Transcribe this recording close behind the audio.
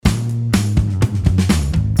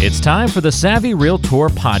It's time for the Savvy Realtor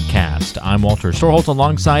Podcast. I'm Walter Storholt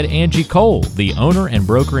alongside Angie Cole, the owner and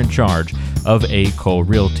broker in charge of A. Cole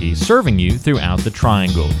Realty, serving you throughout the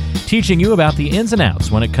Triangle, teaching you about the ins and outs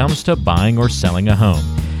when it comes to buying or selling a home.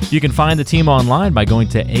 You can find the team online by going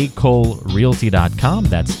to acolerealty.com.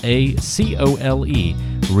 That's A-C-O-L-E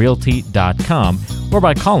realty.com, or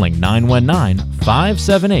by calling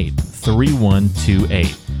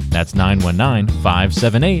 919-578-3128. That's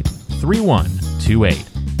 919-578-3128.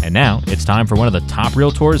 And now it's time for one of the top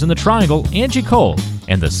realtors in the Triangle, Angie Cole,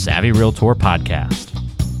 and the Savvy Realtor Podcast.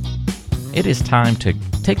 It is time to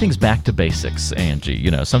take things back to basics, Angie.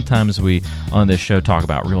 You know, sometimes we on this show talk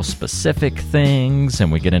about real specific things,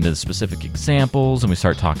 and we get into the specific examples, and we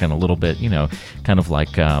start talking a little bit, you know, kind of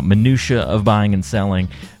like minutia of buying and selling.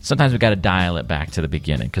 Sometimes we got to dial it back to the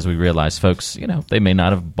beginning because we realize folks, you know, they may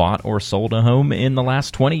not have bought or sold a home in the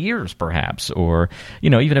last 20 years, perhaps, or, you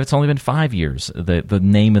know, even if it's only been 5 years, the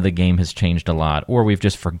name of the game has changed a lot, or we've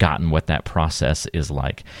just forgotten what that process is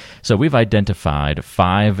like. So we've identified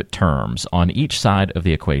 5 terms on each side of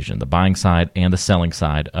the equation, the buying side and the selling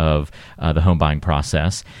side of the home buying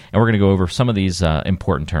process, and we're going to go over some of these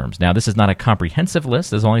important terms. Now, this is not a comprehensive list.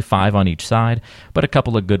 There's only 5 on each side, but a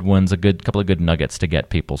couple of good ones, couple of good nuggets to get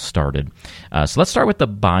people started. So let's start with the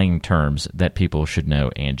buying terms that people should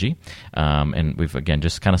know, Angie. And we've, again,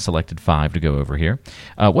 just kind of selected 5 to go over here.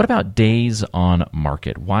 What about days on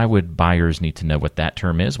market? Why would buyers need to know what that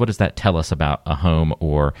term is? What does that tell us about a home,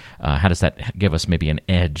 or how does that give us maybe an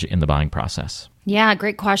edge in the buying process? Yeah,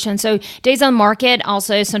 great question. So days on market,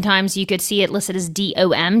 also sometimes you could see it listed as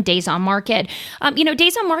DOM, days on market.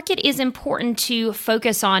 Days on market is important to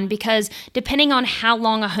focus on because depending on how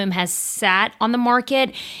long a home has sat on the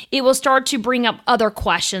market, it will start to bring up other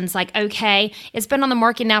questions like, okay, it's been on the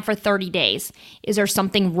market now for 30 days. Is there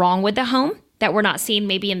something wrong with the home that we're not seeing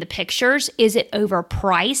maybe in the pictures? Is it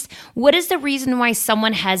overpriced? What is the reason why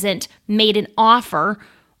someone hasn't made an offer?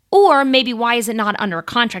 Or maybe why is it not under a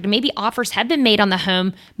contract? Maybe offers have been made on the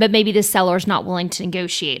home, but maybe the seller is not willing to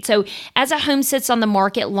negotiate. So as a home sits on the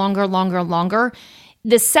market longer,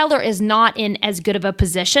 the seller is not in as good of a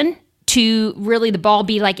position to really the ball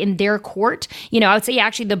be like in their court. You know, I would say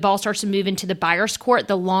actually the ball starts to move into the buyer's court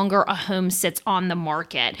the longer a home sits on the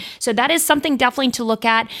market. So that is something definitely to look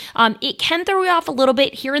at. It can throw you off a little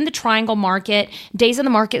bit here in the Triangle market. Days on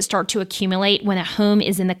the market start to accumulate when a home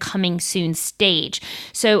is in the coming soon stage.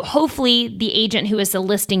 So hopefully the agent who is the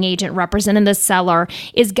listing agent representing the seller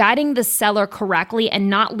is guiding the seller correctly and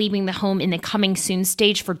not leaving the home in the coming soon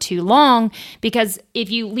stage for too long. Because if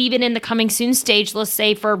you leave it in the coming soon stage, let's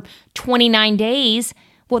say for 29 days,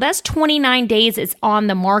 well, that's 29 days it's on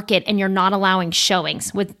the market and you're not allowing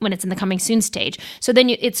showings when it's in the coming soon stage. So then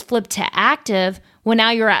it's flipped to active when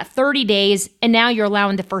now you're at 30 days and now you're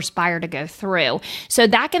allowing the first buyer to go through. So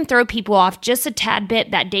that can throw people off just a tad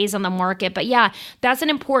bit, that days on the market. But yeah, that's an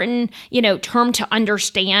important, term to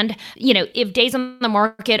understand. If days on the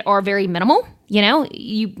market are very minimal,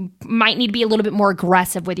 you might need to be a little bit more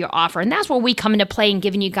aggressive with your offer. And that's where we come into play and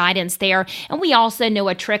giving you guidance there. And we also know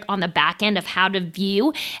a trick on the back end of how to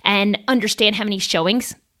view and understand how many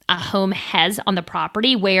showings a home has on the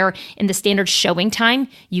property, where in the standard showing time,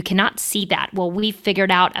 you cannot see that. Well, we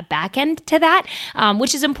figured out a back end to that,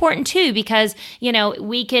 which is important too, because,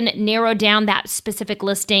 we can narrow down that specific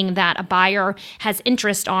listing that a buyer has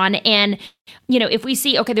interest on. And, if we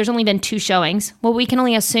see, okay, there's only been 2 showings, well, we can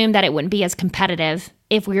only assume that it wouldn't be as competitive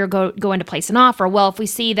if we were going to place an offer. Well, if we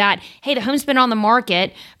see that, hey, the home's been on the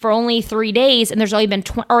market for only 3 days and there's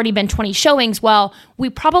already been 20 showings, well, we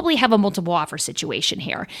probably have a multiple offer situation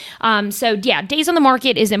here. Days on the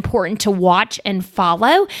market is important to watch and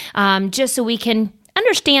follow, just so we can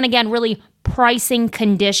understand, again, really pricing,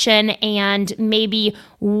 condition, and maybe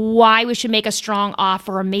why we should make a strong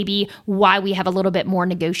offer, or maybe why we have a little bit more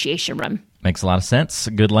negotiation room. Makes a lot of sense.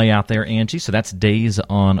 Good layout there, Angie. So that's days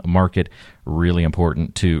on market. Really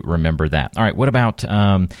important to remember that. All right, what about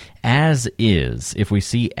as is? If we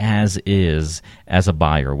see as is as a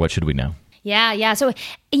buyer, what should we know? Yeah. So,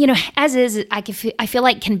 as is, I feel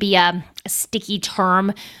like can be a sticky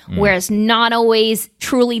term where it's not always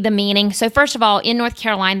truly the meaning. So first of all, in North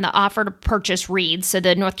Carolina, the offer to purchase reads, so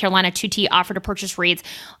the North Carolina 2T offer to purchase reads,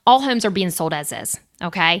 all homes are being sold as is,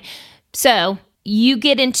 okay? So you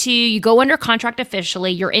go under contract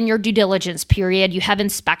officially, you're in your due diligence period, you have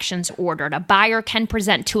inspections ordered. A buyer can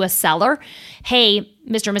present to a seller, hey,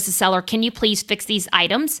 Mr. and Mrs. Seller, can you please fix these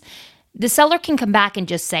items? The seller can come back and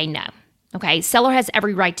just say no. Okay, seller has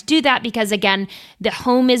every right to do that because, again, the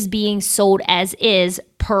home is being sold as is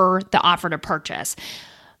per the offer to purchase.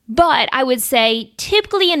 But I would say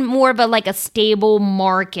typically in more of a stable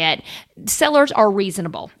market, sellers are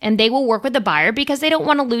reasonable and they will work with the buyer because they don't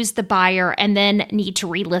want to lose the buyer and then need to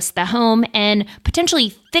relist the home and potentially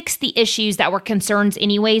fix the issues that were concerns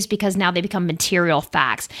anyways, because now they become material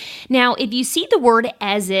facts. Now, if you see the word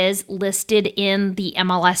as is listed in the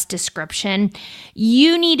MLS description,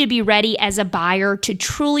 you need to be ready as a buyer to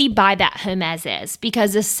truly buy that home as is,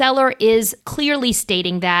 because the seller is clearly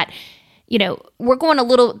stating that, we're going a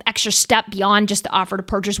little extra step beyond just the offer to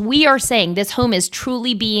purchase. We are saying this home is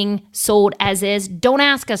truly being sold as is. Don't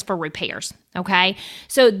ask us for repairs, okay?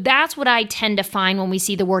 So that's what I tend to find when we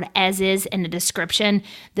see the word as is in the description.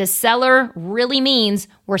 The seller really means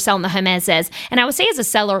we're selling the home as is. And I would say as a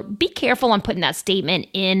seller, be careful on putting that statement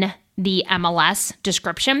in the MLS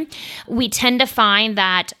description. We tend to find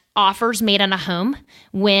that offers made on a home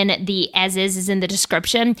when the as is in the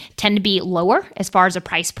description tend to be lower as far as a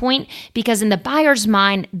price point, because in the buyer's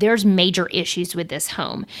mind, there's major issues with this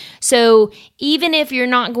home. So even if you're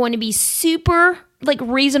not going to be super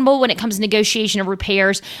reasonable when it comes to negotiation of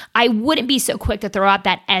repairs, I wouldn't be so quick to throw out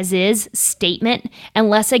that as is statement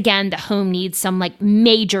unless, again, the home needs some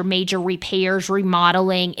major repairs,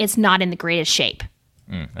 remodeling. It's not in the greatest shape.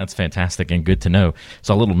 That's fantastic and good to know.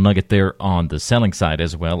 So a little nugget there on the selling side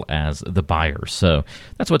as well as the buyer. So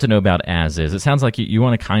that's what to know about as is. It sounds like you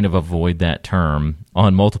want to kind of avoid that term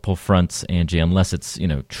on multiple fronts, Angie, unless it's,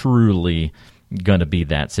 truly going to be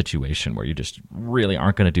that situation where you just really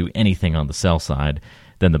aren't going to do anything on the sell side.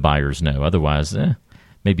 Then the buyers know. Otherwise,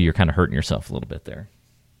 maybe you're kind of hurting yourself a little bit there.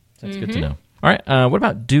 So that's good to know. All right. What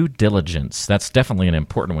about due diligence? That's definitely an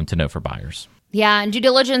important one to know for buyers. Yeah, and due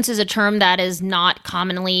diligence is a term that is not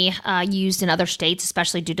commonly used in other states,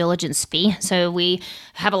 especially due diligence fee. So we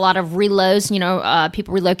have a lot of reloads,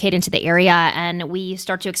 people relocate into the area, and we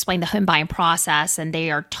start to explain the home buying process, and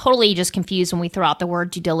they are totally just confused when we throw out the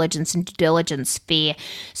word due diligence and due diligence fee.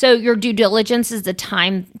 So your due diligence is the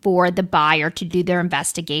time for the buyer to do their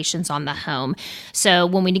investigations on the home. So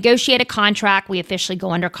when we negotiate a contract, we officially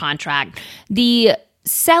go under contract. The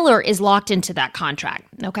seller is locked into that contract.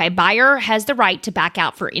 Okay, buyer has the right to back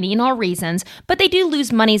out for any and all reasons, but they do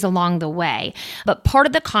lose monies along the way. But part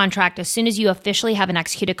of the contract, as soon as you officially have an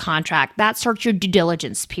executed contract, that starts your due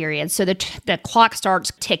diligence period. So the clock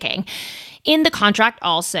starts ticking. In the contract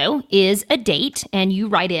also is a date, and you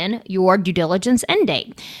write in your due diligence end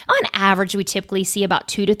date. On average, we typically see about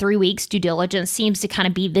 2 to 3 weeks. Due diligence seems to kind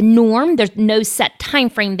of be the norm. There's no set time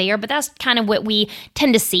frame there, but that's kind of what we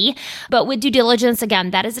tend to see. But with due diligence, again,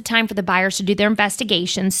 that is a time for the buyers to do their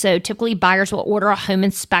investigations. So typically buyers will order a home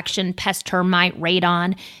inspection, pest, termite,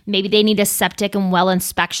 radon. Maybe they need a septic and well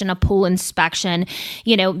inspection, a pool inspection.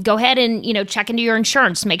 Go ahead and, check into your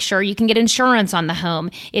insurance. Make sure you can get insurance on the home.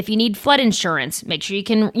 If you need flood insurance, make sure you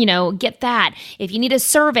can, get that. If you need a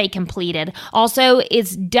survey completed. Also,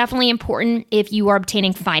 it's definitely important if you are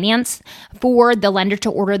obtaining finance for the lender to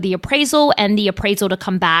order the appraisal and the appraisal to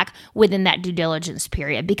come back within that due diligence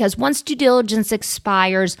period. Because once due diligence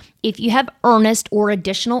expires, if you have earnest or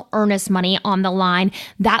additional earnest money on the line,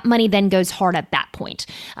 that money then goes hard at that point.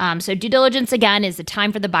 So due diligence, again, is the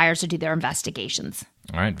time for the buyers to do their investigations.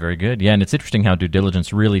 All right, very good. Yeah, and it's interesting how due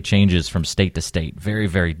diligence really changes from state to state. Very,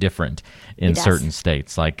 very different in certain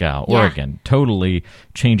states. Like Oregon totally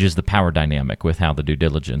changes the power dynamic with how the due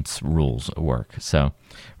diligence rules work. So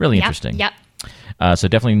really interesting. Yep. So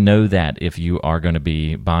definitely know that if you are going to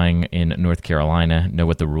be buying in North Carolina, know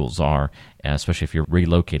what the rules are, especially if you're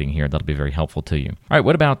relocating here. That'll be very helpful to you. All right,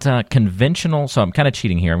 what about conventional? So I'm kind of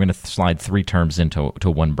cheating here. I'm going to slide 3 terms into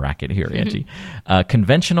one bracket here, Angie.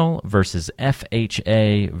 Conventional versus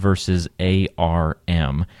FHA versus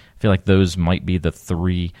ARM. I feel like those might be the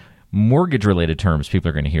 3 mortgage-related terms people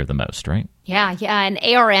are going to hear the most, right? Yeah. And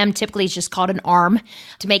ARM typically is just called an ARM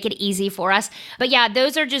to make it easy for us. But yeah,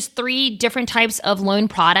 those are just 3 different types of loan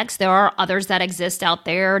products. There are others that exist out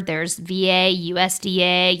there. There's VA,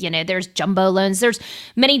 USDA, there's jumbo loans. There's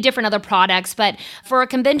many different other products. But for a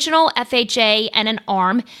conventional FHA and an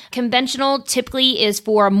ARM, conventional typically is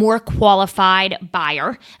for a more qualified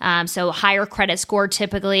buyer. So higher credit score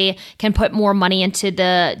typically can put more money into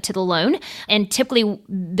the loan. And typically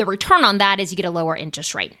the return on that is you get a lower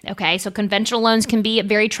interest rate. Okay, so conventional loans can be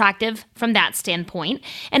very attractive from that standpoint.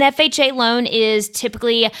 An FHA loan is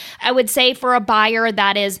typically, I would say, for a buyer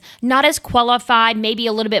that is not as qualified, maybe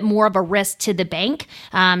a little bit more of a risk to the bank.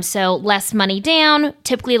 So less money down,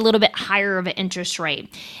 typically a little bit higher of an interest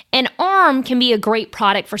rate. An ARM can be a great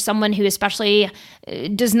product for someone who especially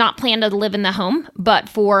does not plan to live in the home, but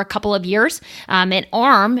for a couple of years, an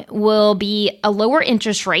ARM will be a lower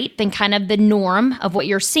interest rate than kind of the norm of what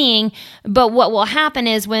you're seeing. But what will happen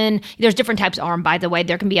is when there's different types of ARM, by the way,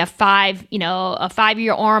 there can be a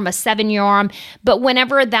 5-year ARM, a 7-year ARM. But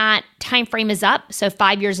whenever that time frame is up, so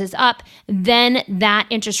 5 years is up, then that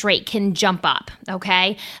interest rate can jump up.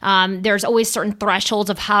 Okay, there's always certain thresholds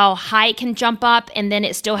of how high it can jump up, and then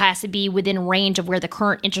it still has to be within range of where the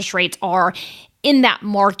current interest rates are in that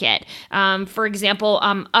market. For example,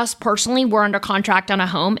 us personally, we're under contract on a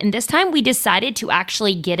home, and this time we decided to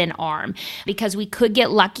actually get an ARM because we could get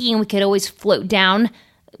lucky and we could always float down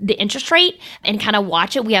the interest rate and kind of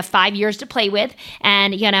watch it. We have 5 years to play with.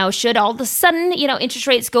 And, should all of a sudden, interest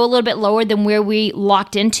rates go a little bit lower than where we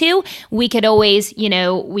locked into, we could always,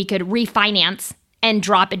 we could refinance and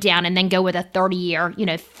drop it down and then go with a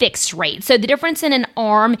 30-year, fixed rate. So the difference in an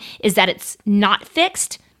ARM is that it's not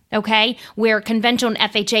fixed. Okay, where conventional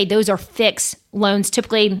and FHA, those are fixed loans.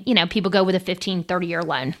 Typically, people go with a 15, 30-year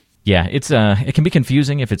loan. Yeah, it can be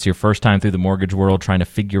confusing if it's your first time through the mortgage world trying to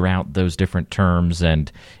figure out those different terms.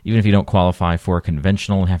 And even if you don't qualify for a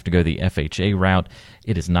conventional and have to go the FHA route,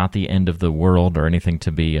 it is not the end of the world or anything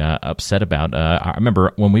to be upset about. I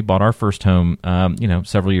remember when we bought our first home,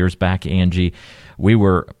 several years back, Angie, we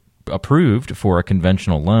were approved for a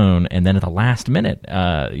conventional loan, and then at the last minute,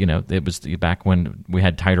 it was back when we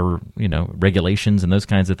had tighter, regulations and those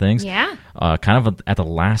kinds of things. Yeah. Kind of at the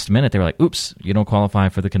last minute, they were like, "Oops, you don't qualify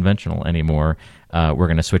for the conventional anymore. We're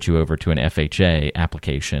going to switch you over to an FHA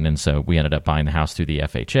application." And so we ended up buying the house through the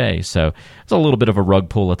FHA. So it's a little bit of a rug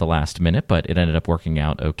pull at the last minute, but it ended up working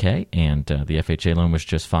out okay. And the FHA loan was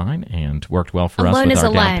just fine and worked well for us with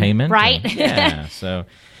our down payment. Right? And, yeah. So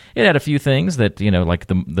it had a few things that, like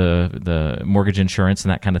the mortgage insurance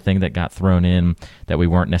and that kind of thing that got thrown in that we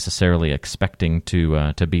weren't necessarily expecting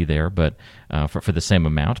to be there, but for the same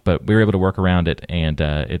amount. But we were able to work around it, and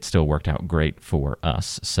it still worked out great for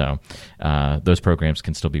us. So those programs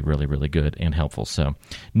can still be really, really good and helpful. So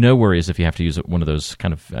no worries if you have to use one of those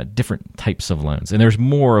kind of different types of loans. And there's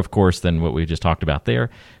more, of course, than what we just talked about there.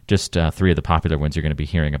 Just 3 of the popular ones you're going to be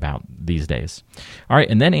hearing about these days. All right,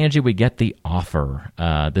 and then, Angie, we get the offer.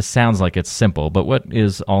 This sounds like it's simple, but what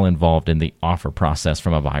is all involved in the offer process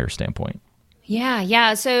from a buyer standpoint?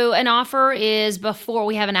 Yeah. So an offer is before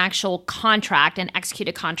we have an actual contract, an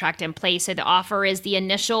executed contract in place. So the offer is the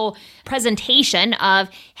initial presentation of,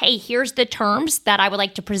 hey, here's the terms that I would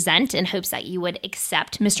like to present in hopes that you would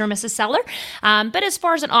accept, Mr. and Mrs. Seller. But as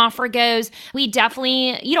far as an offer goes, we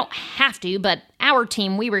definitely, you don't have to, but our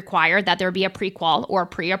team, we require that there be a pre-qual or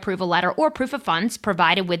pre-approval letter or proof of funds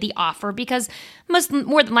provided with the offer, because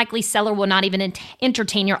more than likely seller will not even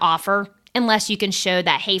entertain your offer unless you can show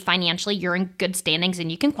that, hey, financially you're in good standings and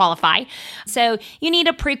you can qualify. So you need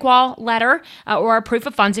a pre-qual letter or a proof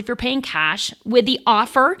of funds if you're paying cash. With the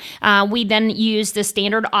offer, we then use the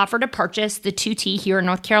standard offer to purchase, the 2T here in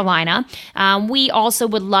North Carolina. We also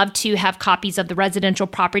would love to have copies of the residential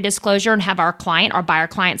property disclosure and have our buyer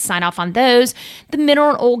client sign off on those. The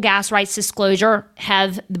mineral and oil gas rights disclosure,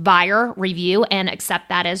 have the buyer review and accept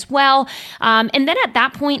that as well. And then at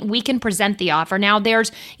that point, we can present the offer. Now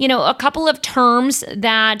there's, a couple of terms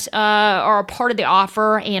that are a part of the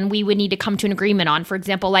offer and we would need to come to an agreement on. For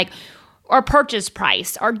example, like our purchase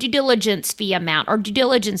price, our due diligence fee amount, our due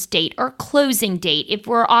diligence date, our closing date, if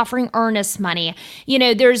we're offering earnest money,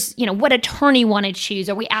 there's, what attorney want to choose.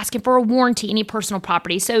 Are we asking for a warranty, any personal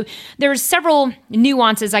property? So there's several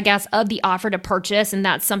nuances, I guess, of the offer to purchase. And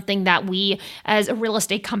that's something that we, as a real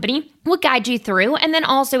estate company, will guide you through. And then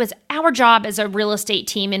also it's our job as a real estate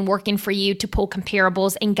team and working for you to pull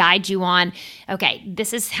comparables and guide you on, okay,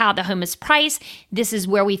 this is how the home is priced. This is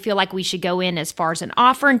where we feel like we should go in as far as an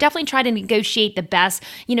offer, and definitely try to negotiate the best,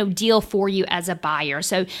 deal for you as a buyer.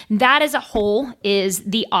 So that as a whole is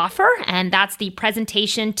the offer, and that's the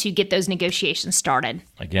presentation to get those negotiations started.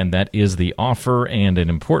 Again, that is the offer and an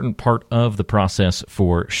important part of the process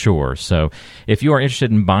for sure. So if you are interested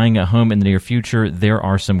in buying a home in the near future, there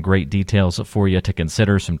are some great details for you to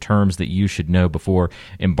consider, some terms that you should know before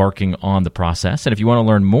embarking on the process. And if you want to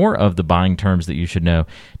learn more of the buying terms that you should know,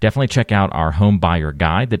 definitely check out our home buyer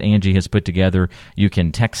guide that Angie has put together. You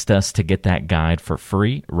can text us to get that guide for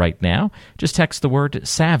free right now. Just text the word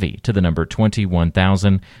SAVVY to the number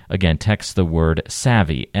 21000. Again, text the word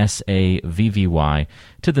SAVVY, SAVVY,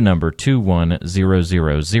 to the number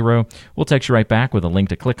 21000. We'll text you right back with a link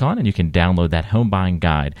to click on, and you can download that home buying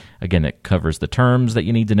guide. Again, it covers the terms that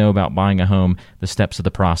you need to know about about buying a home, the steps of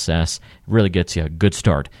the process, really gets you a good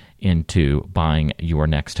start into buying your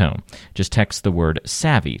next home. Just text the word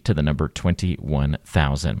SAVVY to the number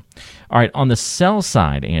 21,000. All right, on the sell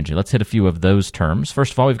side, Angie, let's hit a few of those terms.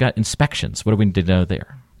 First of all, we've got inspections. What do we need to know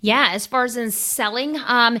there? Yeah, as far as in selling,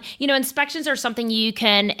 inspections are something you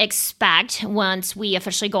can expect once we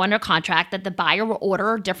officially go under contract, that the buyer will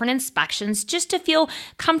order different inspections just to feel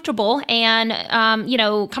comfortable and,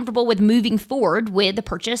 comfortable with moving forward with the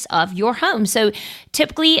purchase of your home. So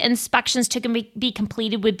typically inspections to be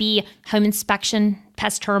completed would be home inspection,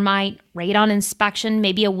 pest termite, radon inspection,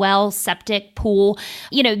 maybe a well, septic, pool.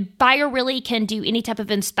 Buyer really can do any type of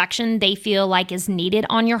inspection they feel like is needed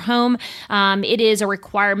on your home. It is a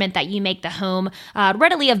requirement that you make the home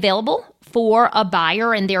readily available for a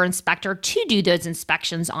buyer and their inspector to do those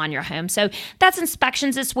inspections on your home. So that's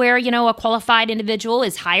inspections. It's where, a qualified individual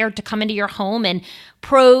is hired to come into your home and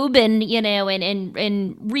probe and,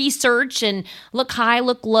 and research and look high,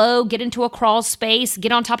 look low, get into a crawl space,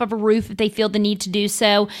 get on top of a roof if they feel the need to do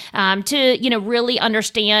so, to, really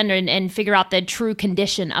understand and figure out the true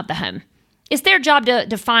condition of the home. It's their job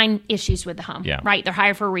to find issues with the home, right? They're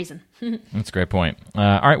hired for a reason. That's a great point. All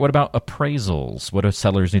right, what about appraisals? What do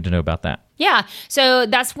sellers need to know about that? Yeah, so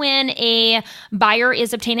that's when a buyer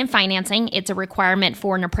is obtaining financing. It's a requirement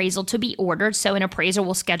for an appraisal to be ordered. So an appraiser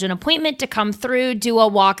will schedule an appointment to come through, do a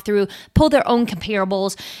walkthrough, pull their own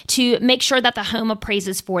comparables to make sure that the home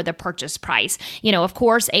appraises for the purchase price. Of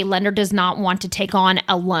course, a lender does not want to take on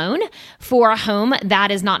a loan for a home that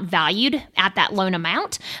is not valued at that loan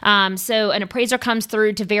amount. So an appraiser comes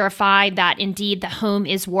through to verify that indeed the home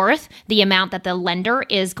is worth the amount that the lender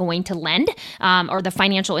is going to lend, or the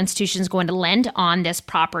financial institution is going to lend on this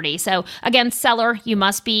property. So again, seller, you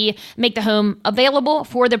must make the home available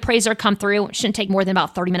for the appraiser to come through. It shouldn't take more than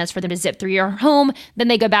about 30 minutes for them to zip through your home. Then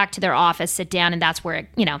they go back to their office, sit down, and that's where,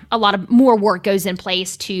 a lot of more work goes in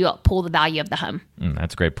place to pull the value of the home.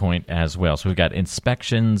 That's a great point as well. So we've got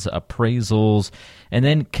inspections, appraisals, and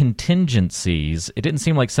then contingencies. It didn't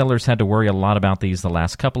seem like sellers had to worry a lot about these the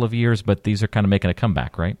last couple of years, but these are kind of making a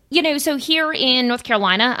comeback, right? So here in North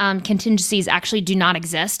Carolina, contingencies actually do not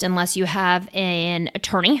exist unless you have an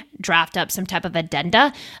attorney draft up some type of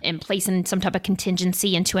addenda and place in some type of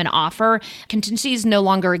contingency into an offer. Contingencies no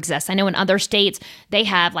longer exist. I know in other states, they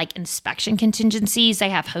have like inspection contingencies, they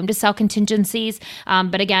have home to sell contingencies.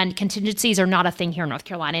 But again, contingencies are not a thing here in North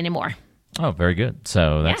Carolina anymore. Oh, very good.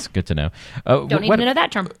 So that's good to know. Don't even know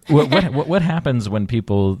that term. what happens when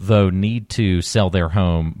people, though, need to sell their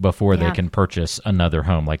home before they can purchase another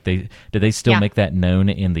home? Like, do they still make that known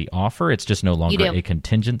in the offer? It's just no longer a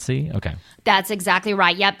contingency? Okay. That's exactly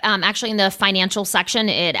right. Yep. Actually, in the financial section,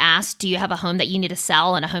 it asks, do you have a home that you need to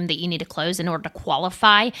sell and a home that you need to close in order to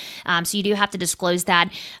qualify? So you do have to disclose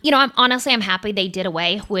that. I'm happy they did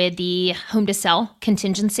away with the home to sell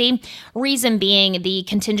contingency. Reason being, the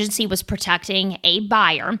contingency was protecting a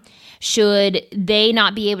buyer. Should they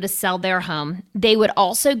not be able to sell their home, they would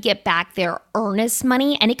also get back their earnest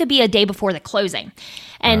money, and it could be a day before the closing.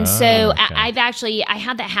 And I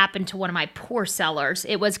had that happen to one of my poor sellers.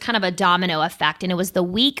 It was kind of a domino effect, and it was the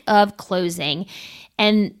week of closing.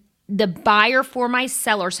 And the buyer for my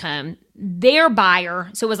seller's home, their buyer,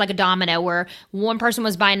 so it was like a domino where one person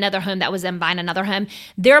was buying another home that was then buying another home.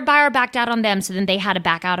 Their buyer backed out on them, so then they had to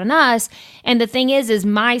back out on us. And the thing is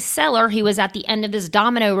my seller, who was at the end of this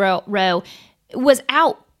domino row, was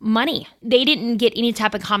out money. They didn't get any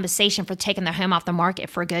type of compensation for taking their home off the market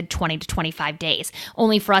for a good 20 to 25 days,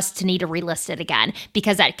 only for us to need to relist it again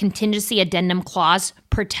because that contingency addendum clause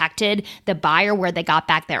protected the buyer where they got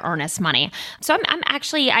back their earnest money. So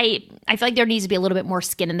I feel like there needs to be a little bit more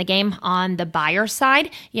skin in the game on the buyer side.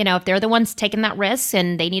 If they're the ones taking that risk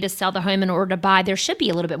and they need to sell the home in order to buy, there should be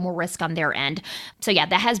a little bit more risk on their end. So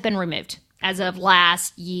that has been removed as of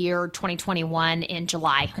last year, 2021 in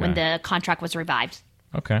July, when the contract was revived.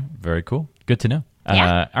 Okay, very cool. Good to know.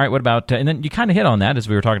 Yeah. All right, what about, and then you kind of hit on that as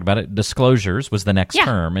we were talking about it, disclosures was the next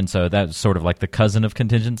term, and so that's sort of like the cousin of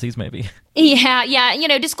contingencies maybe?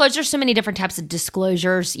 Yeah, disclosures, so many different types of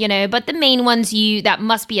disclosures, but the main ones that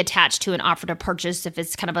must be attached to an offer to purchase if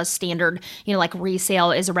it's kind of a standard, like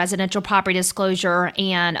resale, is a residential property disclosure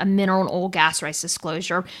and a mineral and oil gas rights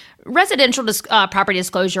disclosure. Residential property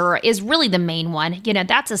disclosure is really the main one.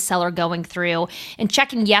 That's a seller going through and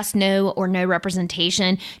checking yes, no, or no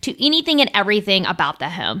representation to anything and everything about the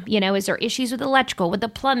home. Is there issues with electrical, with the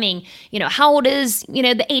plumbing? How old is,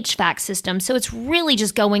 the HVAC system? So it's really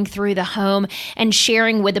just going through the home and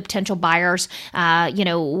sharing with the potential buyers,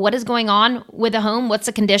 what is going on with the home, what's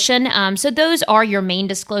the condition. So those are your main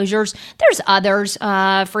disclosures. There's others,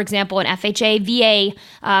 for example, an FHA, VA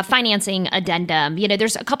financing addendum.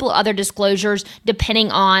 There's a couple of other disclosures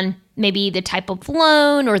depending on maybe the type of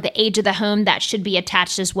loan or the age of the home that should be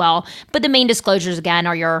attached as well. But the main disclosures, again,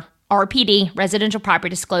 are your RPD, residential property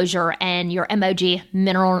disclosure, and your MOG,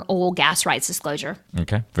 mineral and oil gas rights disclosure.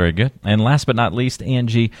 Okay, very good. And last but not least,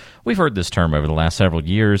 Angie, we've heard this term over the last several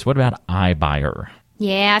years. What about iBuyer?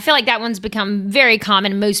 Yeah, I feel like that one's become very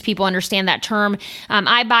common. Most people understand that term.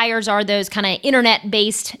 iBuyers are those kind of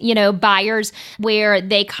internet-based, buyers where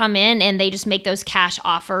they come in and they just make those cash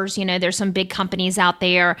offers. There's some big companies out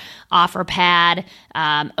there, OfferPad,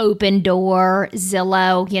 Opendoor,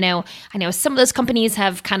 Zillow. I know some of those companies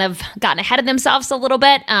have kind of gotten ahead of themselves a little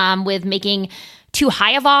bit with making too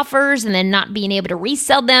high of offers and then not being able to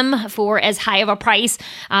resell them for as high of a price.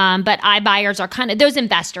 But iBuyers are kind of those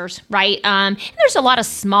investors, right? And there's a lot of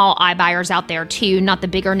small iBuyers out there too, not the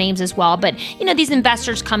bigger names as well. But, these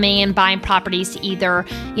investors coming in, buying properties to either,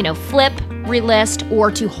 flip, relist,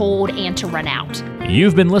 or to hold and to rent out.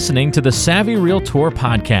 You've been listening to the Savvy Realtor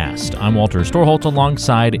Podcast. I'm Walter Storholt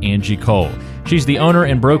alongside Angie Cole. She's the owner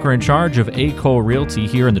and broker in charge of A. Cole Realty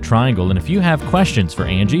here in the Triangle. And if you have questions for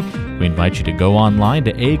Angie, we invite you to go online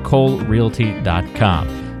to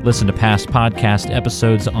acolerealty.com. Listen to past podcast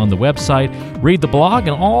episodes on the website, read the blog,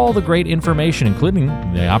 and all the great information, including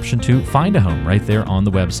the option to find a home right there on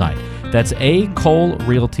the website. That's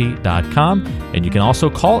acolerealty.com. And you can also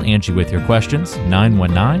call Angie with your questions,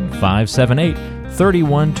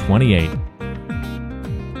 919-578-3128.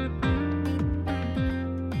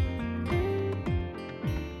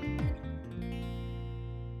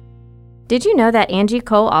 Did you know that Angie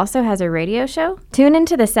Cole also has a radio show? Tune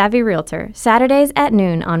into The Savvy Realtor, Saturdays at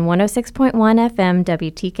noon on 106.1 FM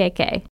WTKK.